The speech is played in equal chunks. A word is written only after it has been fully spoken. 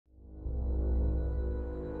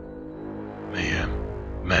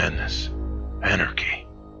Madness. Anarchy.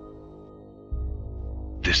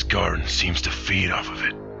 This garden seems to feed off of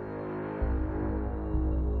it.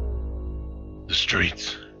 The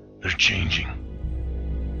streets, they're changing.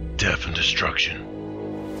 Death and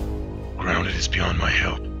destruction. Grounded is beyond my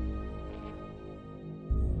help.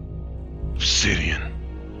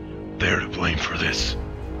 Obsidian, they're to blame for this.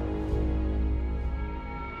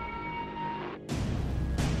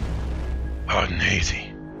 Hot and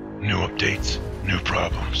Hazy. New updates, new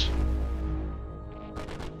problems.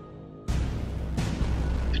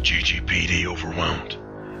 The GGPD overwhelmed.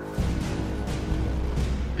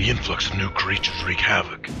 The influx of new creatures wreak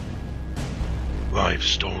havoc. Lives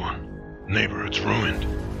stolen, neighborhoods ruined.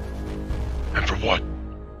 And for what?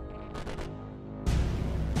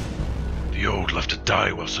 The old left to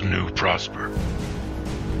die whilst the new prosper.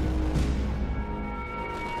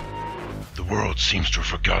 The world seems to have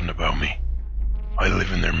forgotten about me. I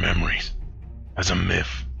live in their memories, as a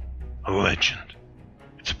myth, a legend.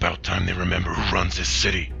 It's about time they remember who runs this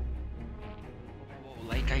city.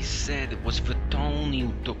 Like I said, it was Tony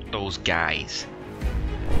who took those guys.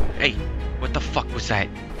 Hey, what the fuck was that?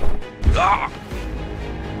 Ah!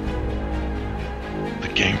 The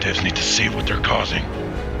game devs need to see what they're causing.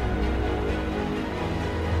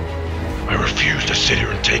 I refuse to sit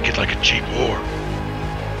here and take it like a cheap whore.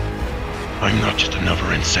 I'm not just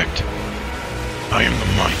another insect. I am the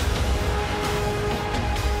Mite.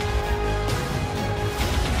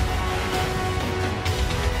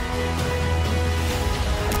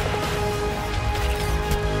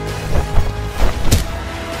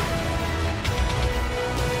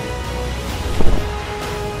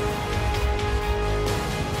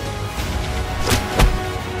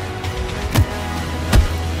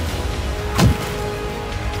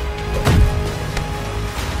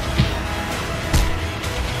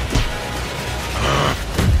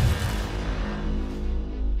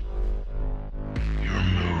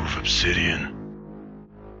 Obsidian.